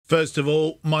First of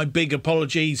all, my big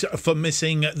apologies for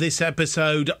missing this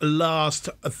episode last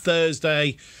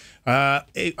Thursday. I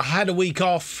had a week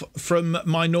off from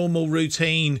my normal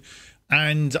routine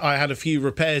and I had a few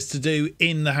repairs to do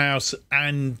in the house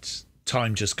and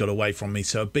time just got away from me.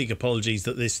 So big apologies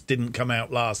that this didn't come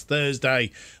out last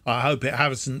Thursday. I hope it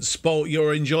hasn't spoilt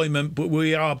your enjoyment, but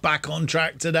we are back on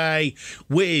track today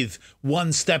with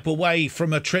one step away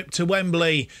from a trip to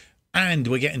Wembley. And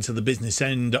we're getting to the business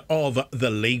end of the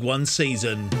League One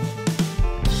season.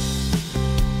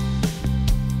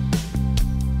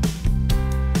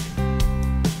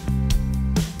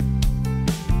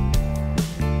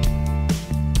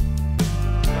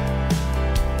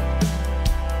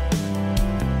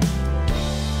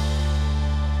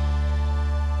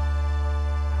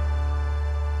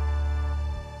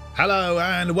 Hello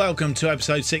and welcome to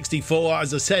episode 64.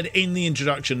 As I said in the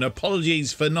introduction,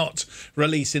 apologies for not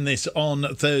releasing this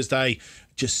on Thursday.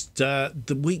 Just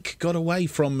the week got away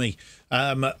from me.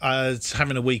 I was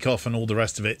having a week off and all the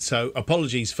rest of it. So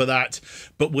apologies for that.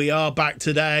 But we are back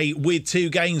today with two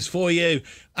games for you.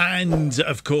 And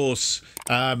of course,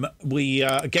 we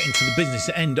are getting to the business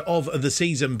end of the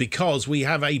season because we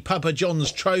have a Papa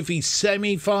John's Trophy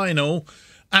semi-final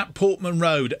at Portman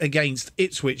Road against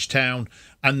Ipswich Town,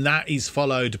 and that is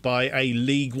followed by a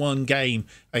League One game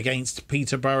against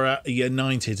Peterborough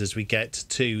United as we get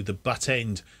to the butt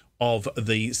end of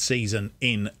the season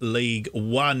in League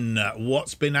One.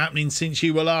 What's been happening since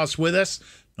you were last with us?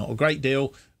 Not a great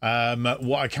deal.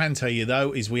 What I can tell you,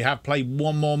 though, is we have played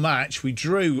one more match. We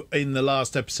drew in the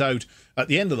last episode, at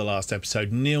the end of the last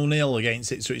episode, 0-0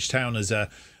 against Ipswich Town as a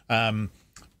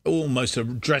almost a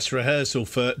dress rehearsal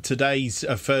for today's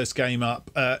first game up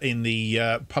in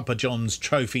the Papa John's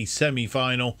Trophy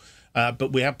semi-final.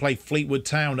 But we have played Fleetwood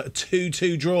Town, a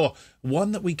 2-2 draw,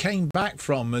 one that we came back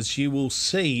from, as you will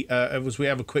see as we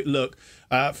have a quick look.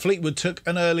 Fleetwood took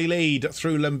an early lead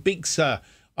through Lambixa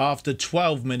after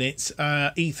 12 minutes.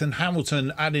 Ethan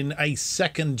Hamilton adding a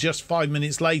second just 5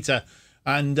 minutes later.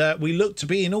 And we looked to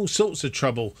be in all sorts of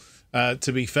trouble.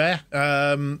 To be fair,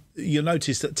 you'll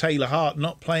notice that Taylor Hart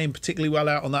not playing particularly well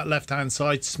out on that left-hand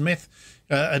side. Smith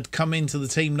had come into the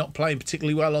team not playing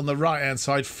particularly well on the right-hand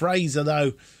side. Fraser,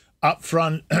 though, up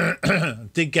front,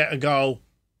 did get a goal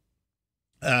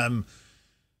on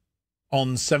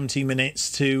 70 minutes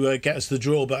to get us the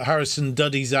draw. But Harrison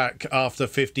Dudizak, after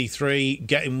 53,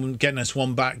 getting us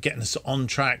one back, getting us on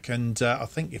track. And I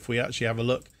think if we actually have a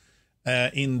look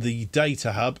in the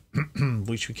data hub,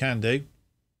 which we can do,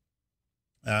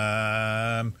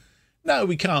 no,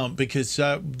 we can't because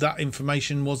that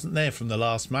information wasn't there from the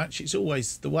last match. It's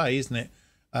always the way, isn't it?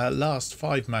 Last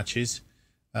 5 matches,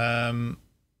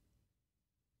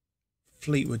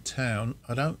 Fleetwood Town.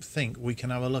 I don't think we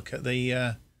can have a look at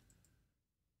the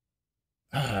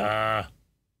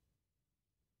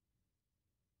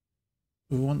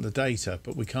we want the data,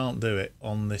 but we can't do it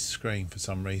on this screen for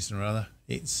some reason or other.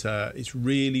 It's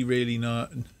really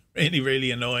not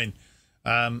really annoying.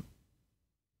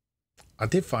 I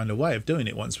did find a way of doing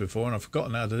it once before, and I've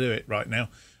forgotten how to do it right now.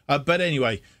 But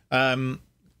anyway,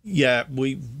 yeah,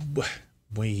 we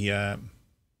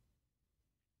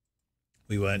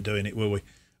weren't doing it, were we?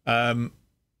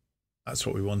 That's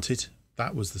what we wanted.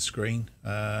 That was the screen,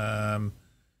 but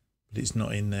it's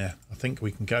not in there. I think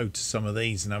we can go to some of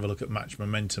these and have a look at match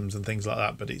momentums and things like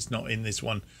that, but it's not in this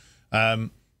one.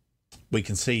 We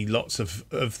can see lots of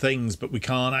things, but we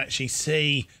can't actually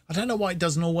see. I don't know why it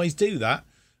doesn't always do that.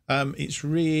 It's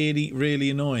really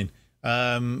annoying.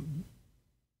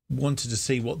 Wanted to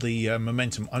see what the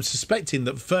momentum. I'm suspecting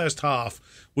that the first half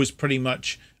was pretty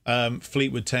much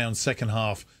Fleetwood Town's, second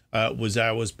half was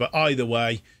ours. But either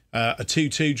way, a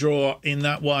 2-2 draw in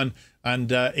that one,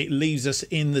 and it leaves us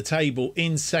in the table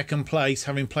in second place,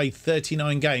 having played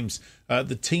 39 games.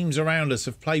 The teams around us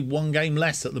have played one game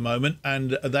less at the moment,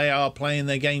 and they are playing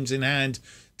their games in hand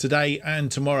today and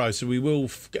tomorrow. So we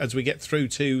will, as we get through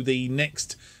to the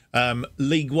next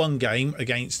League One game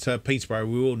against Peterborough,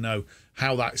 we will know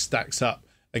how that stacks up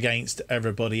against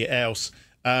everybody else.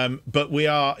 But we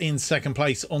are in second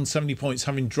place on 70 points,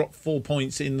 having dropped 4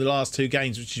 points in the last 2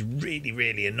 games, which is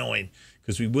really annoying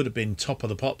because we would have been top of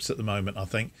the pops at the moment, I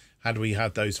think, had we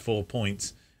had those 4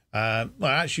 points. Well,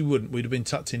 actually wouldn't. We'd have been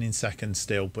tucked in second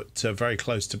still, but very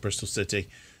close to Bristol City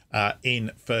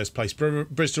in first place.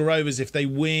 Bristol Rovers, if they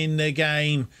win their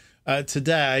game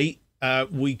today,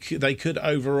 they could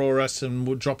overawe us and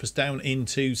would drop us down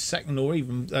into second or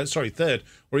even third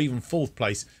or even fourth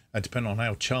place, depending on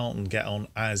how Charlton get on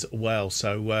as well.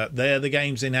 So they're the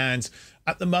games in hand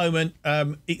at the moment.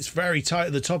 It's very tight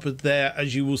at the top of there,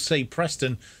 as you will see.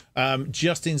 Preston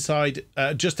just outside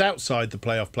the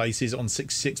playoff places on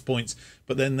 66 points.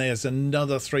 But then there's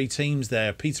another 3 teams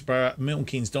there: Peterborough, Milton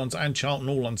Keynes Dons and Charlton,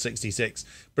 all on 66.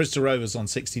 Bristol Rovers on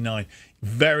 69.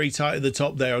 Very tight at the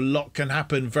top there. A lot can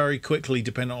happen very quickly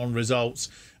depending on results.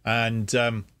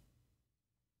 And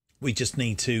we just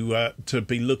need to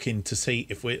be looking to see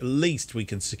if at least we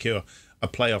can secure a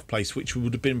playoff place, which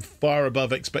would have been far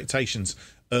above expectations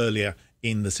earlier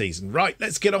in the season. Right,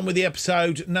 let's get on with the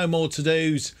episode. No more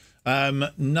to-dos.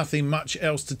 Nothing much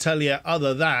else to tell you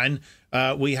other than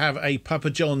we have a Papa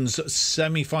John's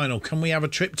semi-final. Can we have a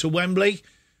trip to Wembley?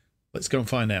 Let's go and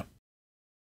find out.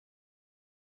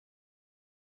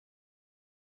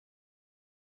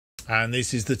 And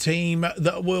this is the team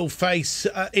that will face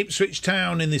Ipswich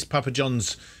Town in this Papa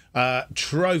John's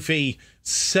Trophy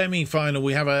semi-final.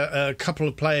 We have a couple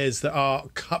of players that are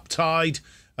cup-tied.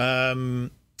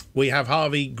 We have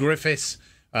Harvey Griffiths,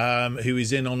 who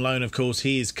is in on loan, of course.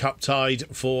 He is cup-tied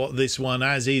for this one,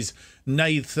 as is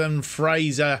Nathan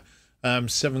Fraser.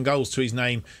 7 goals to his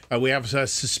name. We have a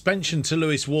suspension to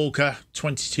Lewis Walker,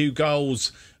 22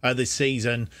 goals this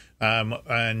season.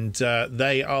 And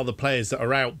they are the players that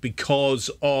are out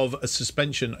because of a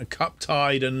suspension, a cup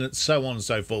tied, and so on and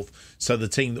so forth. So the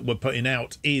team that we're putting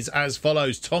out is as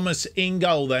follows: Thomas in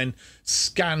goal, then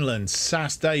Scanlon,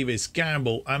 Sass Davis,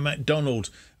 Gamble and McDonald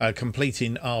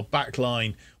completing our back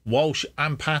line. Walsh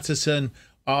and Patterson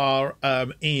are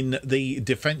in the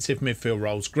defensive midfield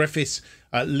roles. Griffiths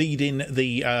leading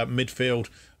the midfield.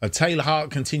 Taylor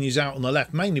Hart continues out on the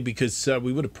left, mainly because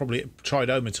we would have probably tried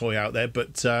Omatoy out there,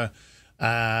 but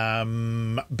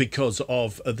because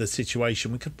of the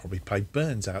situation, we could probably play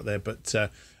Burns out there. But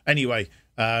anyway,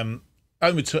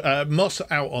 Moss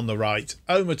out on the right,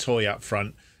 Omatoy up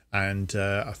front, and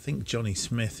I think Johnny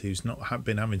Smith, who's not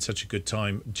been having such a good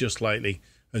time just lately,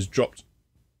 has dropped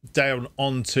down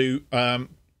onto.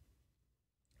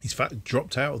 He's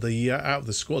dropped out of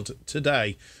the squad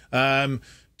today.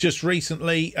 Just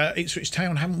recently, Ipswich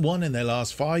Town haven't won in their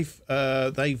last 5.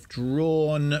 They've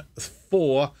drawn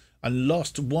 4 and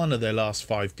lost 1 of their last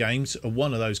 5 games.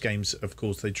 One of those games, of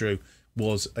course, they drew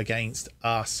was against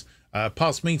us.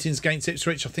 Past meetings against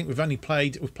Ipswich, I think we've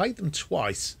played them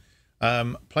twice.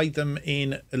 Played them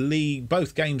in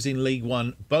both games in League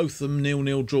One, both of them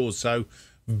 0-0 draws. So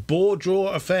board draw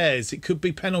affairs. It could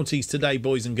be penalties today,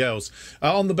 boys and girls.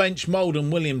 On the bench,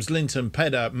 Molden, Williams, Linton,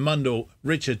 Pedder, Mundell,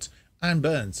 Richards and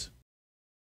Burns.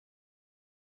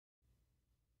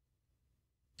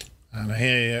 And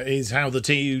here is how the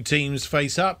 2 teams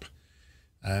face up.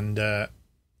 And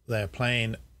they're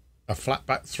playing a flat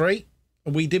back 3.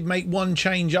 We did make one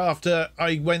change after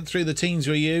I went through the teams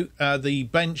with you. The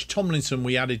bench, Tomlinson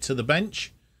we added to the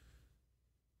bench.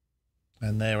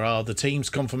 And there are the teams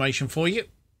confirmation for you.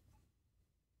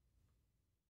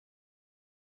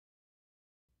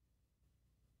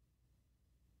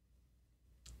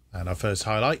 And our first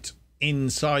highlight,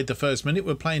 inside the first minute,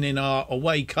 we're playing in our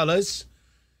away colours.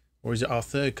 Or is it our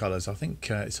third colours? I think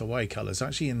it's away colours,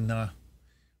 actually in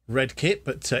red kit.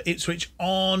 But Ipswich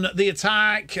on the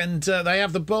attack, and they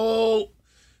have the ball.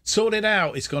 Sorted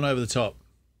out. It's gone over the top.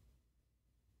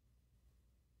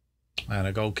 And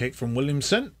a goal kick from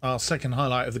Williamson, our second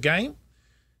highlight of the game.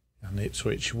 And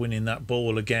Ipswich winning that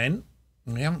ball again.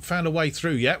 We haven't found a way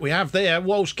through yet. We have there,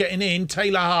 Walsh getting in,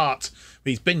 Taylor Hart.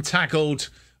 He's been tackled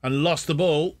and lost the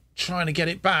ball, trying to get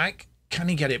it back. Can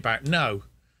he get it back? No.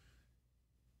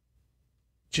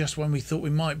 Just when we thought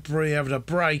we might be able to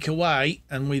break away,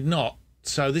 and we're not.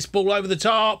 So this ball over the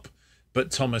top, but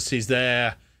Thomas is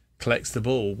there, collects the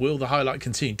ball. Will the highlight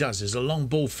continue? It does. There's a long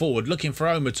ball forward, looking for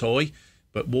Omatoy,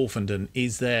 but Wolfenden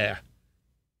is there.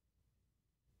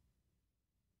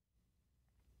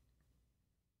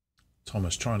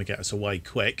 Thomas trying to get us away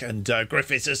quick, and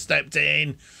Griffiths has stepped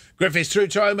in. Griffiths through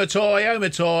to Omatoy.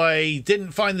 Omatoy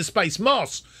didn't find the space.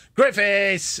 Moss,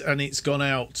 Griffiths, and it's gone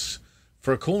out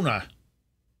for a corner.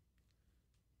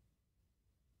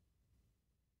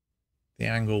 The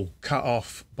angle cut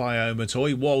off by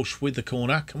Omatoy. Walsh with the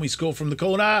corner. Can we score from the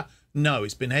corner? No,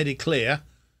 it's been headed clear.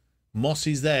 Moss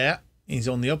is there. He's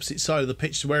on the opposite side of the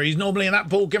pitch to where he's normally, in that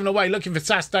ball given away, looking for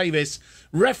Sass Davis.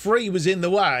 Referee was in the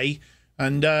way,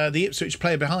 and the Ipswich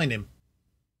player behind him.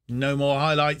 No more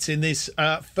highlights in this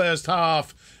first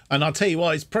half. And I'll tell you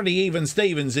what, it's pretty even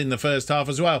Stevens in the first half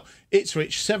as well.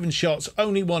 Ipswich, 7 shots,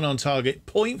 only 1 on target,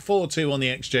 0.42 on the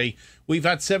XG. We've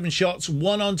had 7 shots,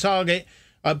 1 on target,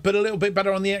 but a little bit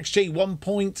better on the XG,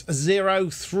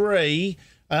 1.03.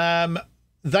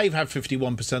 They've had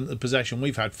 51% of the possession.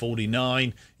 We've had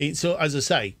 49. It's, as I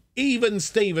say, even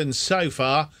Stevens so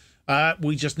far.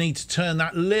 We just need to turn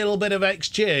that little bit of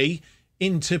XG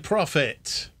into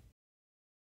profit.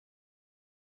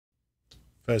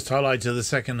 First highlight of the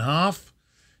second half.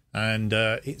 And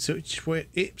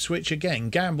Ipswich again.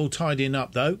 Gamble tidying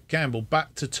up, though. Gamble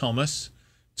back to Thomas.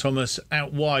 Thomas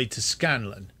out wide to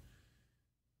Scanlon.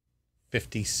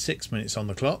 56 minutes on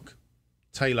the clock.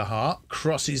 Taylor Hart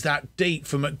crosses that deep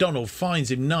for McDonald.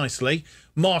 Finds him nicely.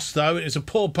 Moss, though, it was a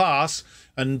poor pass.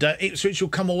 And Ipswich will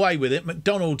come away with it.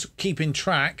 McDonald keeping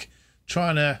track.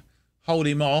 Trying to hold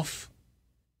him off.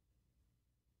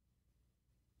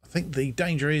 I think the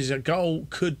danger is a goal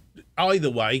could, either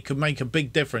way, could make a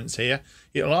big difference here.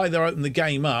 It'll either open the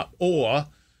game up or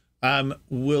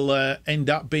will end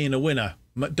up being a winner.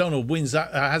 McDonald wins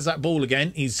that, has that ball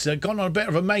again. He's gone on a bit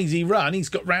of a mazy run. He's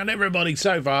got round everybody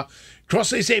so far. Cross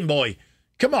this in, boy.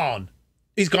 Come on.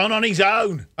 He's gone on his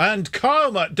own. And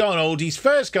Kyle McDonald, his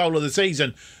first goal of the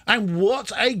season. And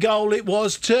what a goal it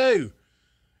was too.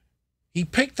 He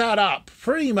picked that up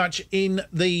pretty much in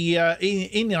the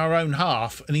in our own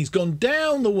half, and he's gone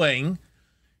down the wing.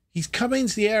 He's come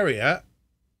into the area,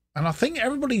 and I think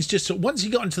everybody's just, once he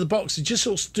got into the box, he just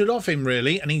sort of stood off him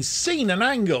really, and he's seen an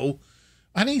angle,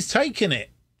 and he's taken it.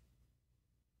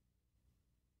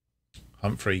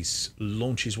 Humphreys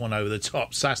launches one over the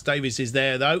top. Sass Davis is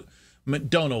there though.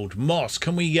 McDonald, Moss,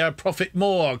 can we profit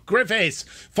more? Griffiths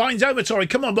finds Overtory.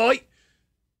 Come on, boy.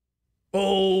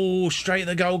 Oh, straight at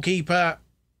the goalkeeper.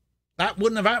 That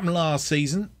wouldn't have happened last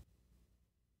season.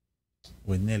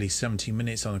 With nearly 70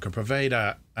 minutes on the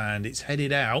Paveda, and it's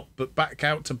headed out, but back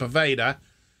out to Paveda.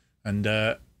 And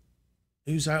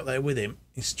who's out there with him?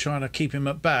 He's trying to keep him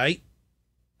at bay.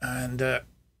 And,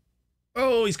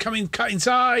 oh, he's coming, cut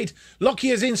inside.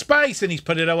 Lockyer's in space, and he's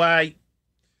put it away.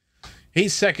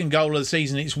 His second goal of the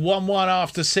season. It's 1-1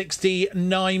 after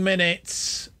 69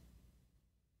 minutes.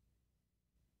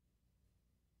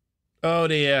 Oh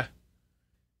dear.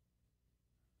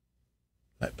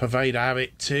 Let Paveda have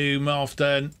it to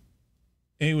Mofton.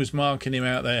 He was marking him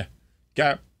out there.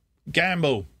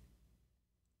 Gamble.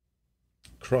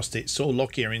 Crossed it. Saw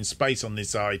Lockyer in space on this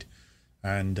side.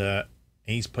 And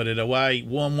he's put it away.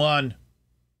 1-1.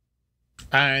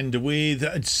 And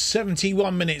with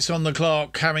 71 minutes on the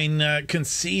clock, having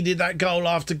conceded that goal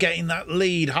after getting that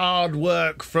lead. Hard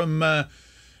work from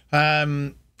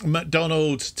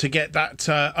McDonald to get that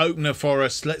opener for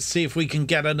us. Let's see if we can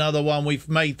get another one. We've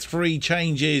made 3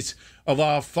 changes of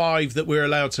our 5 that we're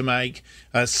allowed to make.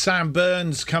 Sam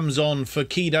Burns comes on for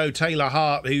Kido. Taylor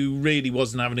Hart, who really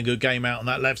wasn't having a good game out on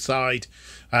that left side.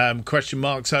 Question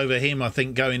marks over him, I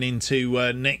think, going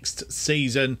into next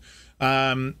season.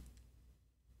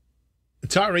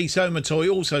 Tyrese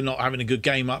Omotoy also not having a good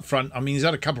game up front. I mean, he's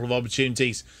had a couple of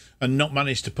opportunities and not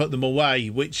managed to put them away,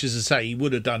 which, as I say, he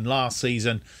would have done last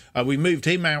season. We moved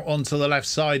him out onto the left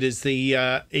side as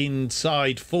the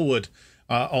inside forward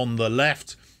on the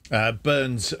left.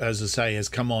 Burns, as I say, has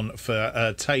come on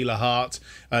for Taylor Hart.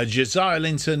 Josiah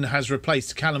Linton has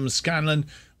replaced Callum Scanlon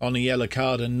on a yellow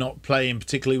card and not playing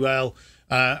particularly well.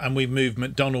 And we've moved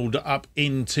McDonald up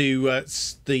into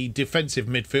the defensive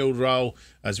midfield role,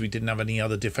 as we didn't have any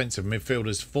other defensive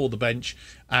midfielders for the bench.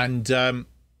 And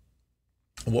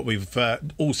what we've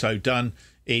also done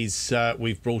is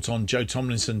we've brought on Joe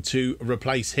Tomlinson to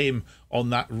replace him on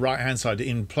that right-hand side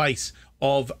in place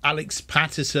of Alex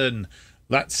Patterson.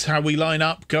 That's how we line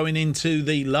up going into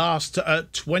the last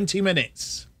 20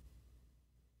 minutes.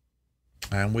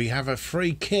 And we have a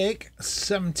free kick.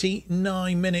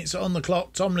 79 minutes on the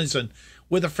clock. Tomlinson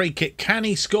with a free kick. Can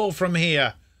he score from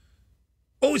here?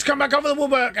 Oh, he's come back over the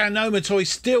woodwork. And Omotoy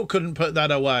still couldn't put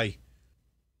that away.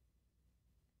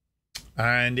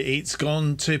 And it's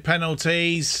gone to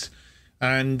penalties.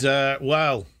 And,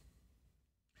 well,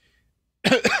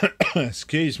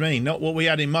 excuse me, not what we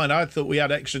had in mind. I thought we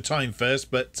had extra time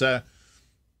first, but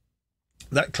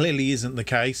that clearly isn't the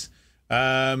case.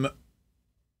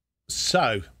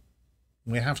 So,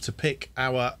 we have to pick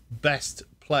our best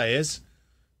players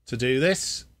to do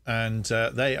this. And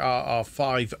they are our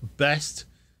 5 best.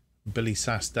 Billy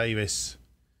Sass Davis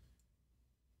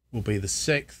will be the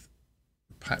 6th.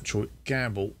 Patrick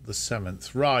Gamble the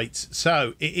 7th. Right,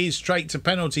 so it is straight to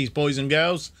penalties, boys and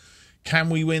girls. Can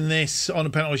we win this on a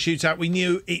penalty shootout? We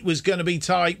knew it was going to be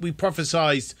tight. We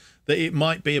prophesied that it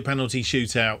might be a penalty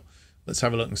shootout. Let's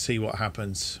have a look and see what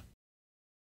happens.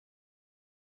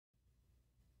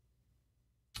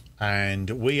 And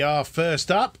we are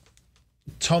first up.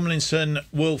 Tomlinson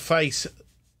will face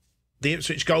the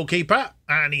Ipswich goalkeeper,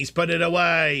 and he's put it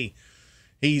away.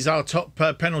 He's our top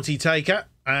penalty taker,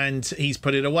 and he's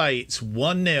put it away. It's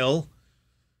 1-0.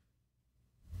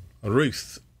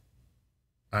 Ruth.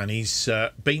 And he's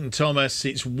beaten Thomas.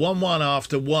 It's 1-1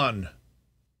 after 1.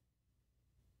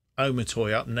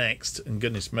 Omotoy up next, and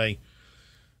goodness me.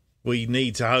 We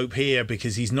need to hope here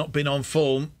because he's not been on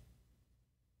form.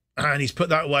 And he's put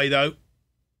that away, though.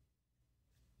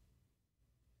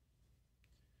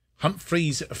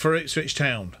 Humphreys for Ipswich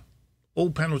Town.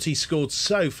 All penalties scored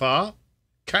so far.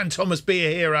 Can Thomas be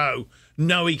a hero?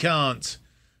 No, he can't.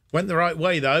 Went the right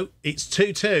way, though. It's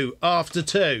 2-2 after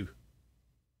 2.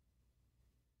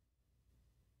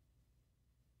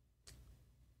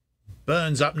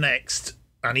 Burns up next.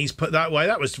 And he's put that way.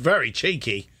 That was very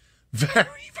cheeky.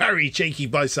 Very, very cheeky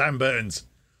by Sam Burns.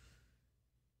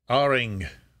 R-ring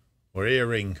or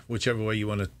earring, whichever way you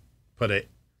want to put it.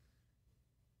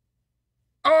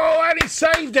 Oh, and he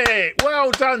saved it.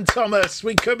 Well done, Thomas.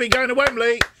 We could be going to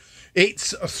Wembley.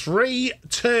 It's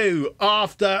 3-2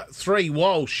 after 3.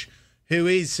 Walsh, who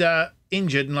is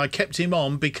injured, and I kept him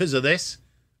on because of this.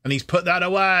 And he's put that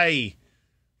away.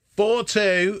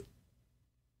 4-2.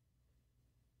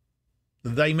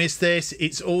 They miss this.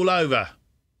 It's all over.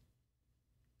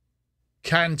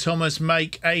 Can Thomas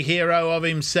make a hero of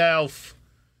himself?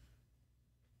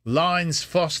 Lines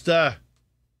Foster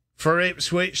for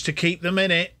Ipswich to keep them in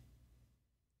it.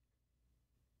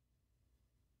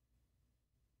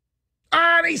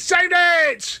 And he saved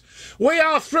it! We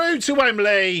are through to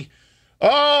Wembley.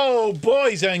 Oh,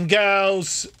 boys and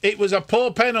girls, it was a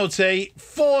poor penalty.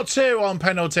 4-2 on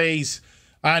penalties.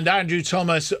 And Andrew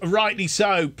Thomas, rightly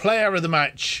so, player of the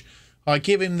match. I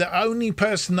give him the only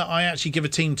person that I actually give a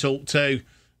team talk to.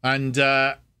 And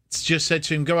just said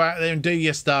to him, go out there and do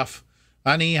your stuff.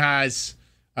 And he has.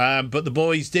 But the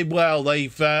boys did well.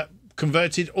 They've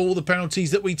converted all the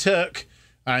penalties that we took.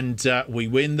 And we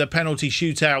win the penalty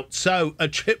shootout. So a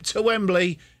trip to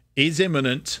Wembley is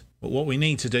imminent. But what we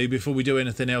need to do before we do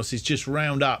anything else is just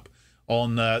round up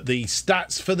on the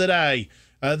stats for the day.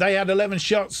 They had 11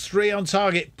 shots, 3 on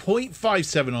target,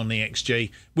 0.57 on the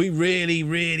XG. We really,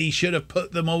 really should have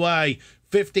put them away.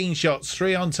 15 shots,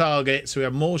 3 on target. So we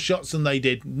have more shots than they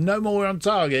did. No more on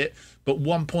target, but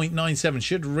 1.97.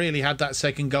 Should really had that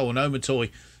second goal. And Omatoy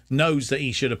knows that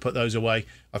he should have put those away.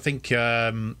 I think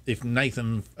if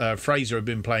Nathan Fraser had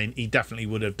been playing, he definitely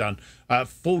would have done.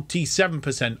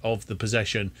 47% of the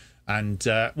possession. And,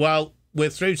 well,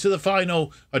 we're through to the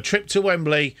final. A trip to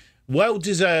Wembley. Well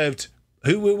deserved.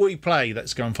 Who will we play?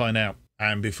 Let's go and find out.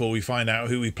 And before we find out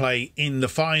who we play in the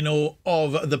final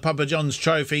of the Papa John's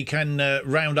Trophy, can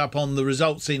round up on the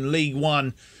results in League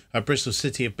One. Bristol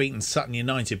City have beaten Sutton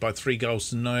United by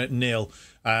 3-0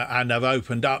 and have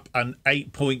opened up an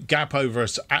 8-point gap over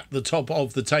us at the top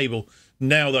of the table.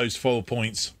 Now those 4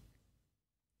 points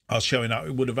are showing up.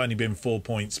 It would have only been 4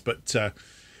 points, but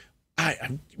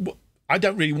I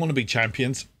don't really want to be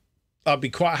champions. I'd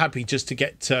be quite happy just to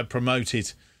get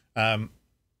promoted.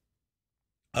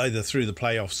 Either through the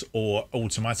playoffs or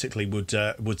automatically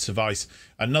would suffice.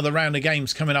 Another round of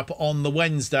games coming up on the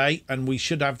Wednesday, and we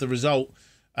should have the result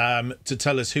to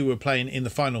tell us who we're playing in the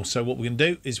final. So what we're going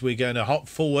to do is we're going to hop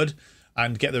forward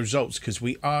and get the results, because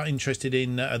we are interested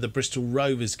in the Bristol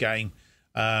Rovers game,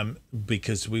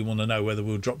 because we want to know whether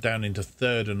we'll drop down into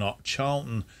third or not.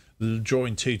 Charlton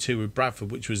drawing 2-2 with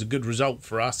Bradford, which was a good result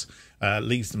for us,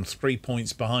 leaves them 3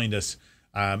 points behind us.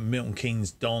 Milton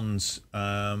Keynes Dons,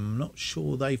 not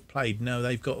sure they've played. No,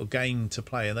 they've got a game to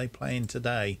play. Are they playing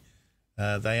today?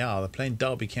 They are. They're playing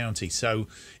Derby County. So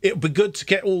it'll be good to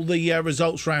get all the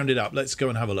results rounded up. Let's go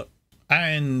and have a look.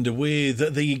 And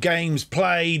with the games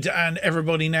played and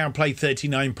everybody now played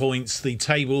 39 points, the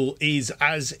table is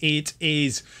as it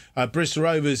is. Bristol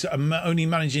Rovers are only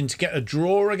managing to get a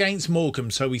draw against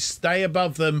Morecambe, so we stay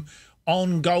above them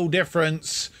on goal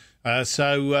difference.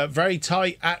 So very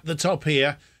tight at the top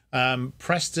here.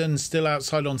 Preston still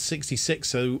outside on 66,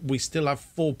 so we still have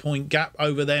 4-point gap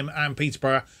over them and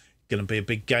Peterborough. Going to be a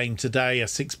big game today, a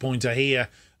 6-pointer here.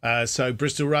 So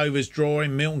Bristol Rovers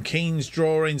drawing, Milton Keynes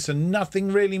drawing, so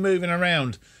nothing really moving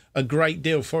around a great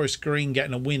deal. Forest Green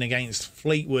getting a win against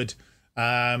Fleetwood,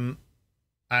 and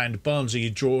Barnsley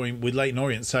drawing with Leyton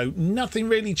Orient. So nothing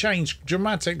really changed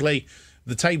dramatically.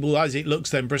 The table as it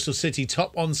looks then, Bristol City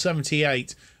top on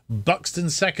 78. Buxton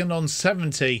second on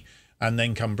 70, and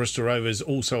then come Bristol Rovers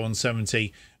also on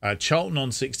 70, Charlton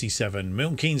on 67,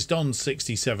 Milton Keynes Dons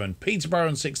 67, Peterborough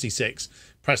on 66,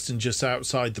 Preston just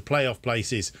outside the playoff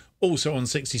places also on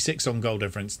 66 on goal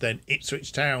difference, then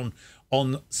Ipswich Town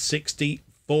on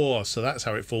 64. So that's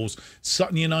how it falls.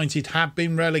 Sutton United have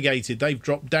been relegated. They've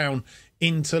dropped down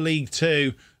into League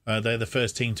Two. They're the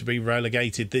first team to be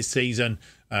relegated this season,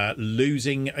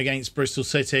 losing against Bristol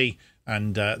City,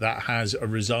 and that has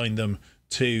resigned them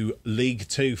to League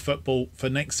Two football for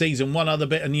next season. One other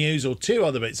bit of news, or two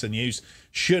other bits of news,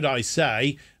 should I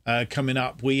say. coming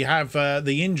up. We have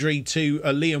the injury to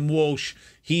Liam Walsh.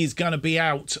 He's going to be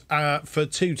out for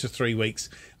 2 to 3 weeks.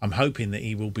 I'm hoping that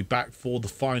he will be back for the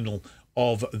final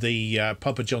of the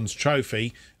Papa John's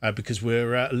Trophy because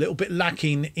we're a little bit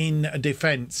lacking in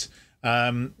defence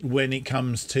when it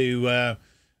comes to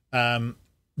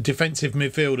defensive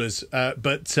midfielders.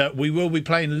 But we will be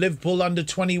playing Liverpool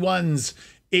under-21s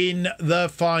in the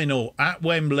final at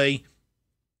Wembley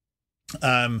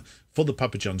for the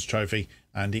Papa John's Trophy.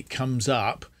 And it comes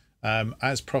up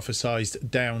as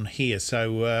prophesied down here.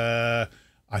 So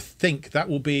I think that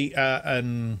will be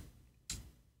an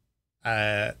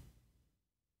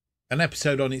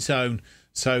episode on its own.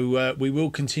 So we will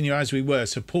continue as we were.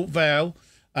 So Port Vale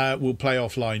will play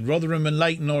offline. Rotherham and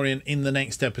Leyton Orient in the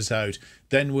next episode.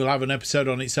 Then we'll have an episode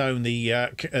on its own,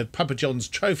 the Papa John's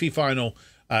Trophy final,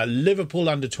 Liverpool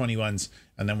under-21s,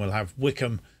 and then we'll have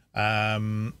Wickham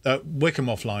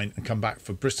offline and come back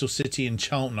for Bristol City and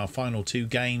Charlton, our final 2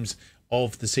 games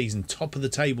of the season. Top of the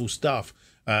table stuff.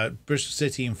 Bristol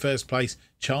City in first place,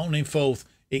 Charlton in 4th.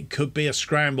 It could be a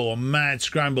scramble, a mad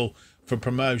scramble for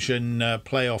promotion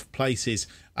playoff places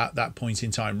at that point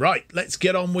in time. Right, let's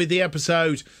get on with the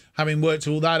episode, having worked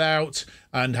all that out,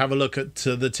 and have a look at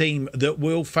the team that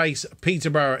will face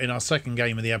Peterborough in our second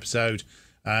game of the episode.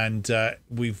 And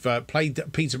we've played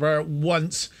Peterborough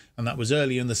once, and that was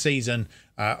early in the season.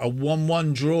 A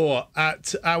 1-1 draw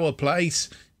at our place.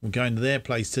 We're going to their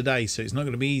place today, so it's not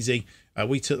going to be easy.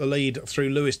 We took the lead through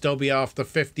Lewis Dobby after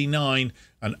 59,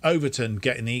 and Overton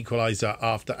getting the equaliser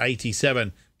after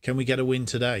 87. Can we get a win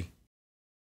today?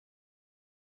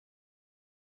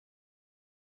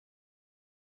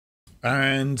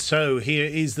 And so here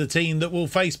is the team that will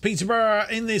face Peterborough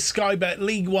in this Sky Bet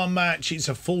League One match. It's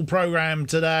a full programme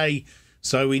today,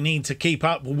 so we need to keep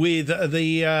up with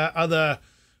the other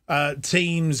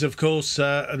teams. Of course,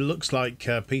 it looks like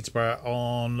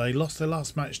Peterborough they lost their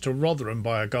last match to Rotherham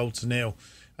by a 1-0.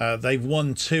 They've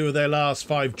won 2 of their last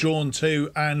 5, drawn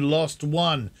 2 and lost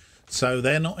 1. So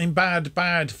they're not in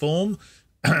bad form.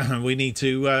 We need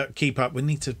to keep up. We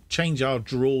need to change our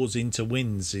draws into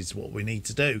wins is what we need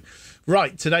to do.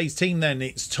 Right, today's team then.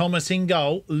 It's Thomas in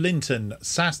goal, Linton,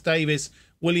 Sass Davis,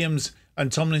 Williams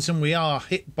and Tomlinson. We are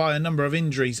hit by a number of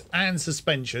injuries and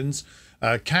suspensions.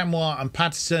 Camois and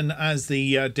Patterson as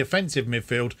the defensive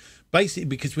midfield, basically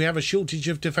because we have a shortage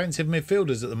of defensive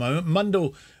midfielders at the moment.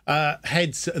 Mundell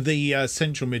heads the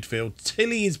central midfield.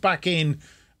 Tilly is back in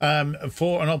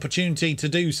for an opportunity to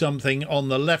do something on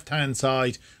the left-hand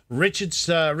side.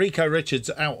 Rico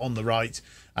Richards out on the right,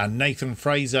 and Nathan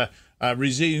Fraser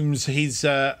resumes his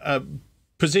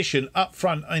position up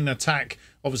front in attack,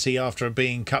 obviously after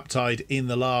being cup-tied in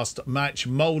the last match.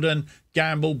 Molden,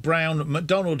 Gamble, Brown,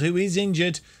 McDonald, who is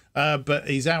injured, but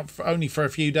he's out only for a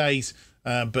few days,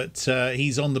 but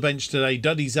he's on the bench today.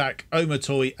 Duddy Zack,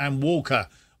 Omatoy and Walker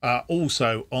are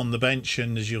also on the bench,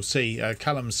 and as you'll see,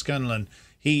 Callum Scanlon,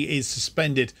 he is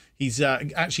suspended. He's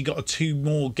actually got a 2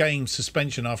 more game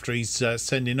suspension after he's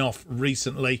sending off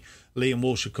recently. Liam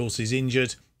Walsh, of course, is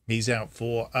injured. He's out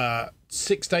for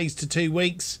 6 days to 2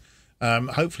 weeks.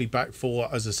 Hopefully back for,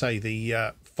 as I say,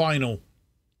 the final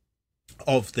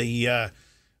of the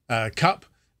Cup.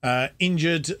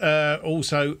 Injured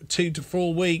also 2 to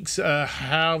 4 weeks.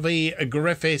 Harvey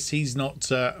Griffiths, he's not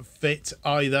fit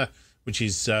either, which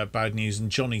is bad news. And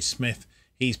Johnny Smith,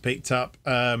 he's picked up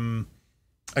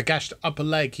a gashed upper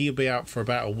leg. He'll be out for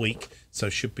about a week, so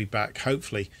should be back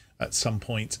hopefully at some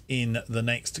point in the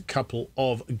next couple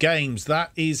of games.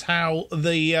 That is how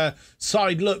the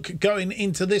side look going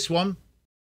into this one.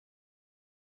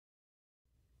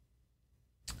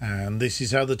 And this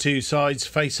is how the two sides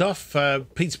face off.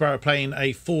 Peterborough playing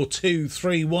a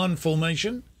 4-2-3-1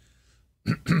 formation.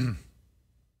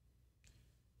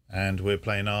 And we're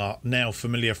playing our now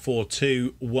familiar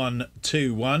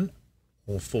 4-2-1-2-1.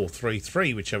 Or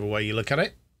 4-3-3, whichever way you look at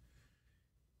it.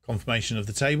 Confirmation of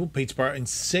the table. Peterborough in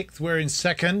 6th. We're in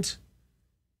 2nd.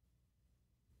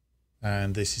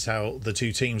 And this is how the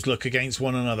two teams look against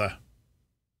one another.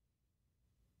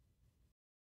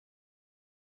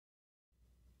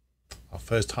 Our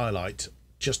first highlight,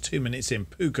 just 2 minutes in.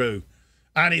 Puku.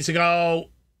 And it's a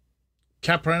goal.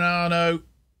 Capriano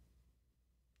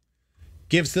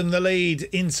gives them the lead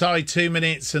inside 2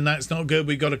 minutes, and that's not good.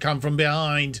 We've got to come from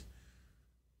behind.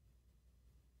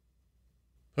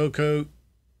 Puku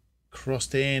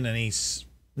crossed in, and he's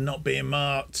not being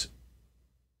marked.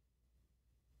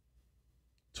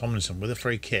 Tomlinson with a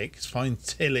free kick. It's fine.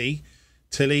 Tilly.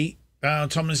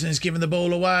 Tomlinson is giving the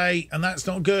ball away, and that's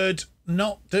not good.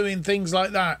 Not doing things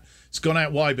like that. It's gone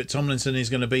out wide, but Tomlinson is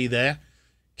going to be there.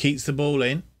 Keeps the ball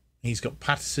in. He's got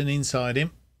Patterson inside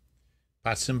him.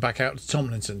 Patterson back out to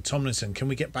Tomlinson. Tomlinson, can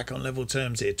we get back on level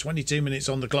terms here? 22 minutes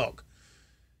on the clock.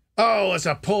 Oh, that's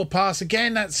a poor pass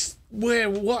again. That's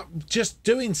what? Just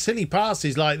doing silly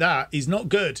passes like that is not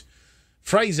good.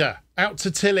 Fraser out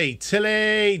to Tilly.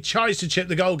 Tilly tries to chip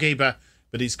the goalkeeper,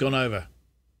 but it's gone over.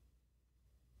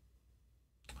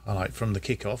 Highlight from the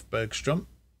kickoff, Bergstrom.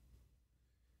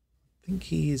 I think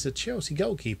he is a Chelsea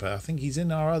goalkeeper. I think he's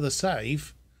in our other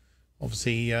save.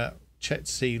 Obviously, check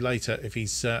to see later if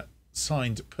he's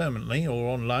signed permanently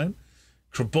or on loan.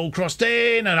 Ball crossed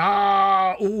in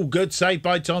and good save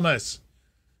by Thomas.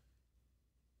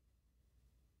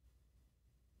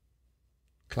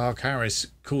 Clark Harris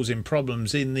causing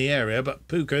problems in the area, but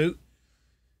Puku,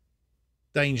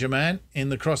 danger man in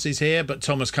the crosses here, but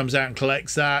Thomas comes out and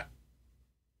collects that.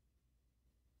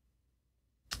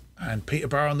 And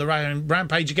Peterborough on the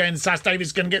rampage again. Sass Davis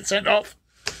is going to get sent off.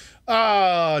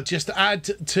 Just to add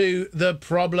to the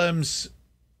problems.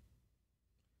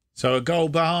 So a goal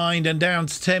behind and down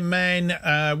to 10 men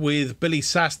with Billy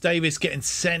Sass Davis getting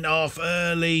sent off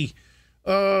early.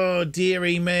 Oh,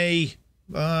 dearie me.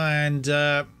 And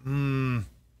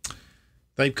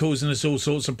they've causing us all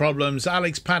sorts of problems.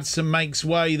 Alex Patterson makes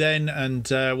way then. And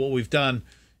what we've done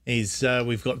is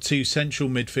we've got two central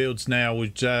midfields now.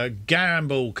 With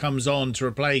Gamble comes on to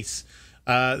replace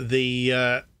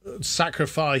the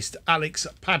sacrificed Alex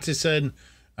Patterson,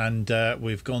 and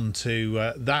we've gone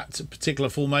to that particular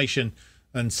formation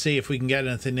and see if we can get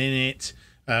anything in it.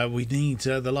 We need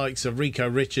the likes of Rico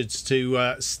Richards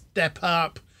to step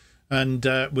up, and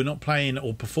we're not playing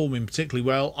or performing particularly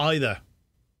well either.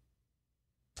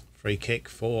 Free kick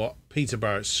for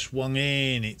Peterborough. It's swung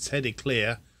in, it's headed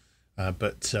clear.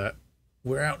 But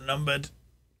we're outnumbered.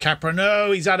 Capra,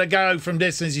 no, he's had a go from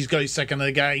distance. He's got his second of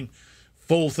the game,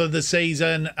 fourth of the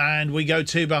season, and we go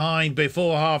two behind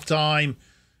before half time,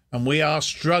 and we are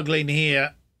struggling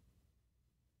here.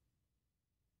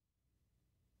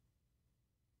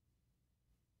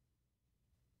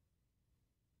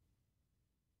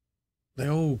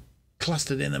 They're all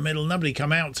clustered in the middle. Nobody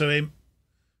come out to him,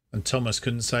 and Thomas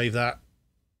couldn't save that.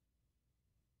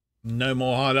 No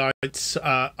more highlights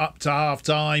up to half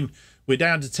time. We're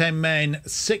down to 10 men,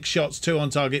 6 shots, 2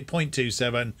 on target,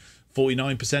 0.27,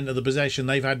 49% of the possession.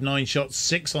 They've had 9 shots,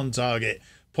 6 on target,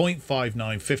 0.59,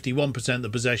 51% of the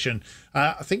possession.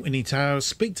 I think we need to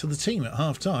speak to the team at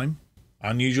half time.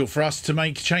 Unusual for us to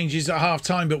make changes at half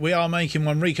time, but we are making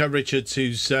one. Rico Richards,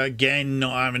 who's again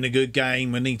not having a good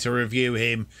game. We need to review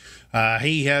him.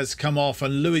 He has come off,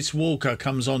 and Lewis Walker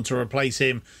comes on to replace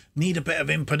him. Need a bit of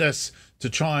impetus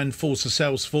to try and force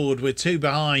ourselves forward. We're 2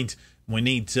 behind. We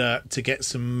need to get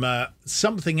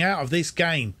something out of this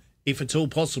game, if at all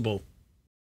possible.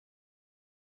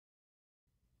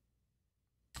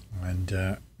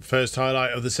 And first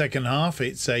highlight of the second half,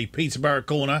 it's a Peterborough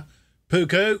corner.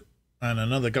 Puku, and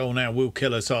another goal now will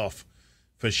kill us off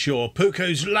for sure.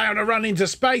 Puku's allowed to run into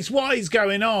space. What is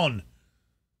going on?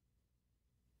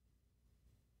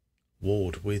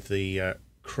 Ward with the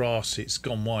cross. It's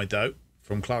gone wide though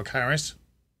from Clark Harris.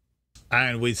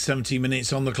 And with 70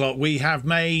 minutes on the clock, we have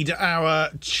made our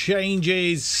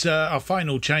changes, our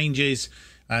final changes.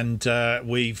 And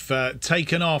we've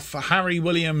taken off Harry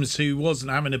Williams, who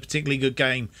wasn't having a particularly good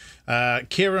game.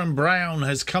 Kieran Brown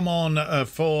has come on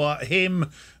for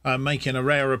him, making a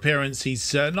rare appearance.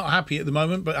 He's not happy at the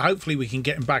moment, but hopefully we can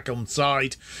get him back on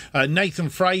side. Nathan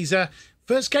Fraser,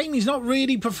 first game he's not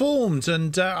really performed,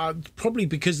 and probably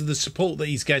because of the support that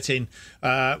he's getting.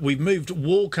 We've moved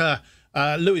Walker,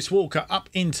 Lewis Walker, up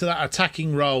into that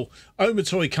attacking role.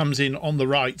 Omatoy comes in on the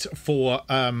right for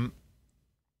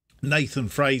Nathan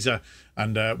Fraser,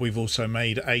 and we've also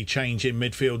made a change in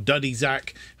midfield. Duddy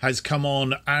Zach has come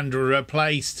on and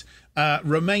replaced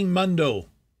Romain Mundell.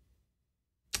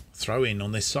 Throw in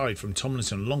on this side from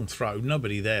Tomlinson. Long throw.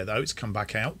 Nobody there though. It's come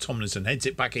back out. Tomlinson heads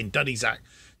it back in. Duddy Zach.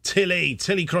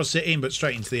 Tilly crosses it in, but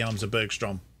straight into the arms of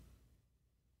Bergstrom.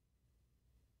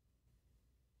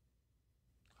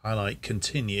 Highlight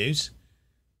continues.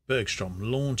 Bergstrom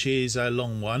launches a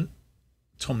long one.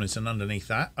 Tomlinson underneath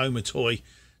that. Omatoy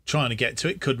trying to get to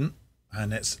it, couldn't,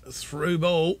 and it's a through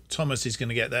ball. Thomas is going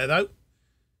to get there though,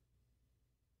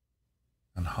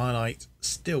 and highlight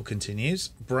still continues.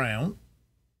 Brown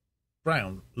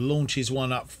launches one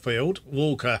upfield.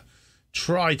 Walker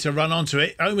tried to run onto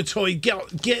it. Omatoy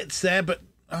gets there, but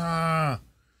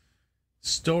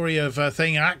story of a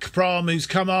thing. Akprom, who's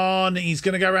come on, he's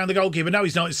going to go around the goalkeeper. No,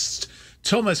 he's not.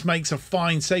 Thomas makes a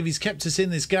fine save. He's kept us in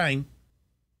this game.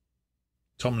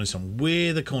 Tomlinson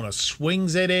with the corner,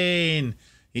 swings it in.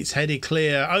 It's headed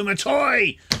clear.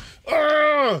 Omatoy!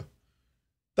 Oh!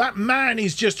 That man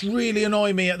is just really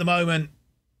annoying me at the moment.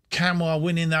 Camwell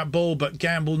winning that ball, but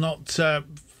Gamble not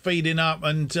feeding up,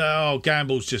 and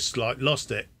Gamble's just like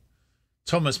lost it.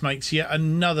 Thomas makes yet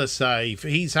another save.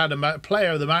 He's had a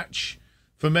player of the match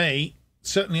for me,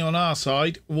 certainly on our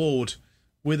side. Ward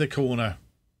with a corner.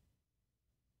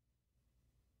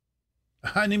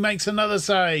 And he makes another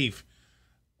save.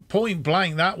 Point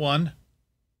blank, that one.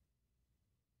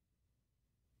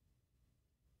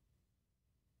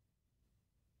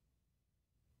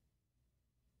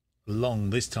 Long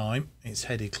this time. It's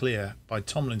headed clear by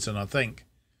Tomlinson, I think.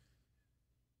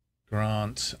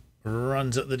 Grant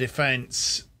runs at the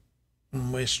defence.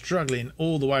 We're struggling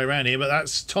all the way around here, but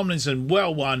that's Tomlinson.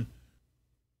 Well won.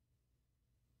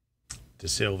 De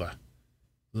Silva.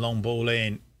 Long ball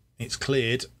in. It's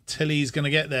cleared. Tilly's going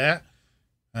to get there.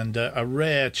 And a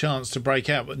rare chance to break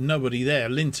out, but nobody there.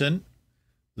 Linton.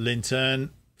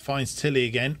 Linton finds Tilly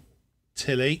again.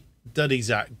 Tilly.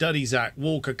 Duddy-Zach.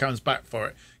 Walker comes back for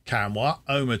it. Camwa.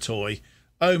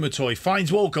 Omatoy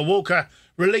finds Walker. Walker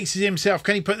releases himself.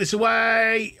 Can he put this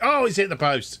away? Oh, he's hit the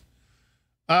post.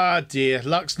 Ah, dear.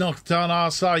 Luck's not on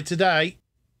our side today.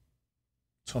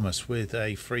 Thomas with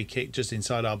a free kick just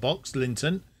inside our box.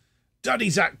 Linton.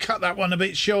 Duddy-Zach cut that one a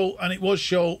bit short, and it was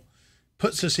short.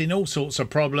 Puts us in all sorts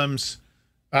of problems.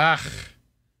 And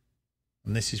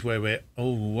this is where we're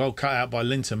well cut out by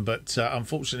Linton, but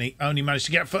unfortunately only managed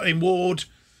to get a foot in. Ward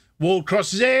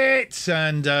crosses it,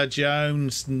 and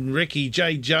Jones, Ricky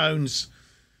J. Jones.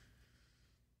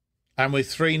 And we're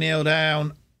 3-0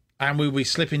 down, and we'll be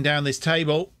slipping down this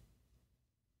table.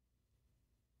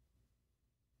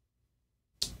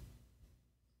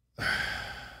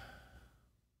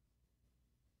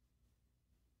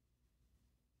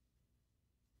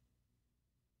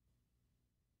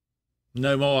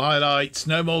 No more highlights,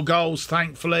 no more goals,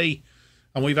 thankfully.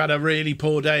 And we've had a really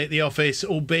poor day at the office,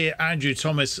 albeit Andrew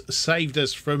Thomas saved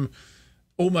us from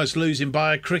almost losing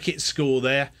by a cricket score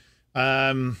there,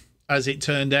 as it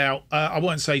turned out. I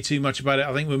won't say too much about it.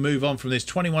 I think we'll move on from this.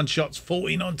 21 shots,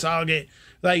 14 on target.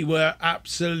 They were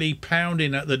absolutely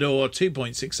pounding at the door.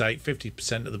 2.68,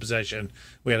 50% of the possession.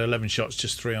 We had 11 shots,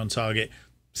 just 3 on target.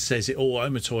 Says it all.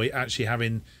 Omatoy actually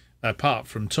having, apart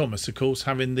from Thomas, of course,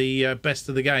 having the best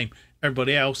of the game.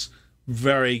 Everybody else,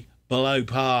 very below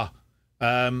par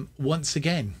once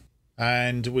again.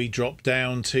 And we drop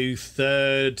down to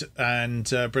third, and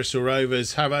Bristol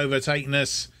Rovers have overtaken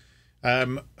us.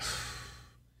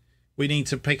 We need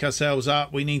to pick ourselves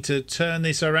up. We need to turn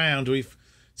this around. We've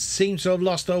seemed to have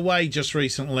lost our way just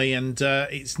recently, and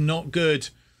it's not good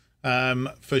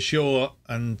for sure.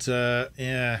 And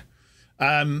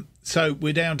so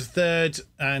we're down to third,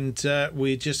 and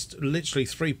we're just literally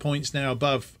 3 points now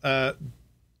above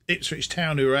Ipswich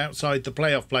Town, who are outside the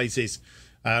playoff places,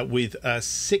 with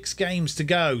 6 games to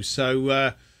go.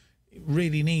 So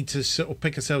really need to sort of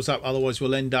pick ourselves up, otherwise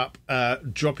we'll end up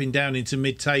dropping down into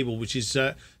mid-table, which is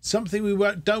something we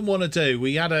don't want to do.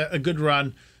 We had a good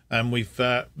run, and we've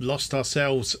lost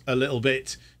ourselves a little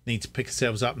bit. Need to pick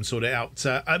ourselves up and sort it out.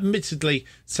 Admittedly,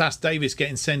 Sass Davis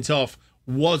getting sent off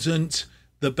wasn't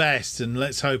the best, and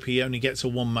let's hope he only gets a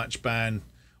 1-match ban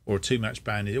or a 2-match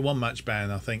ban. Is it 1-match ban,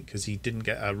 I think, because he didn't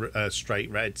get a straight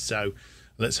red. So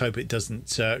let's hope it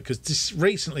doesn't, because this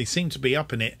recently seemed to be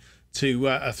upping it to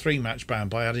a 3-match ban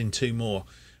by adding 2 more.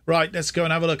 Right, let's go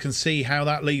and have a look and see how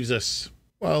that leaves us.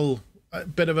 Well, a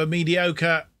bit of a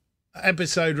mediocre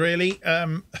episode, really.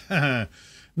 Not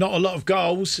a lot of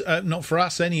goals, not for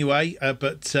us anyway,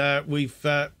 but we've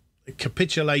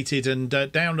capitulated and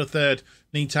down to third.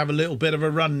 Need to have a little bit of a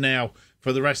run now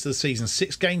for the rest of the season.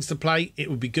 6 games to play. It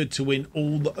would be good to win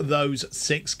all those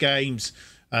 6 games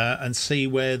and see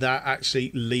where that actually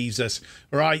leaves us.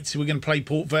 Right, so we're going to play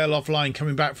Port Vale offline,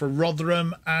 coming back for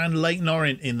Rotherham and Leyton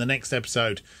Orient in the next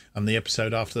episode. And the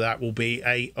episode after that will be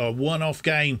a one-off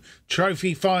game,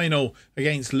 trophy final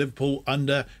against Liverpool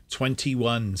under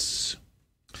 21s.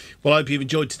 Well, I hope you've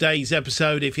enjoyed today's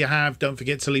episode. If you have, don't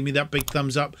forget to leave me that big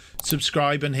thumbs up,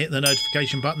 subscribe and hit the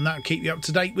notification button. That'll keep you up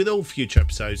to date with all future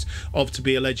episodes of To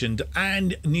Be a Legend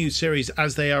and new series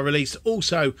as they are released.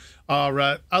 Also,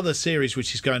 our other series,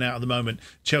 which is going out at the moment,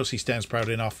 Chelsea Stands Proud,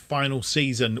 in our final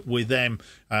season with them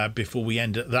before we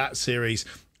end that series.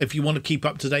 If you want to keep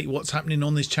up to date what's happening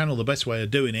on this channel, the best way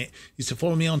of doing it is to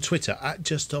follow me on Twitter at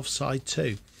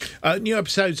JustOffsideToo. New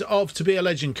episodes of To Be a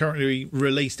Legend currently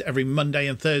released every Monday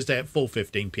and Thursday at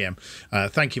 4:15 p.m.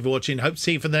 Thank you for watching. Hope to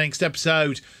see you for the next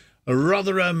episode.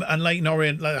 Rotherham and Leyton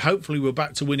Orient. Hopefully we're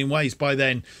back to winning ways by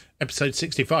then. Episode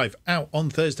 65 out on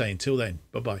Thursday. Until then,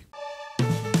 bye-bye.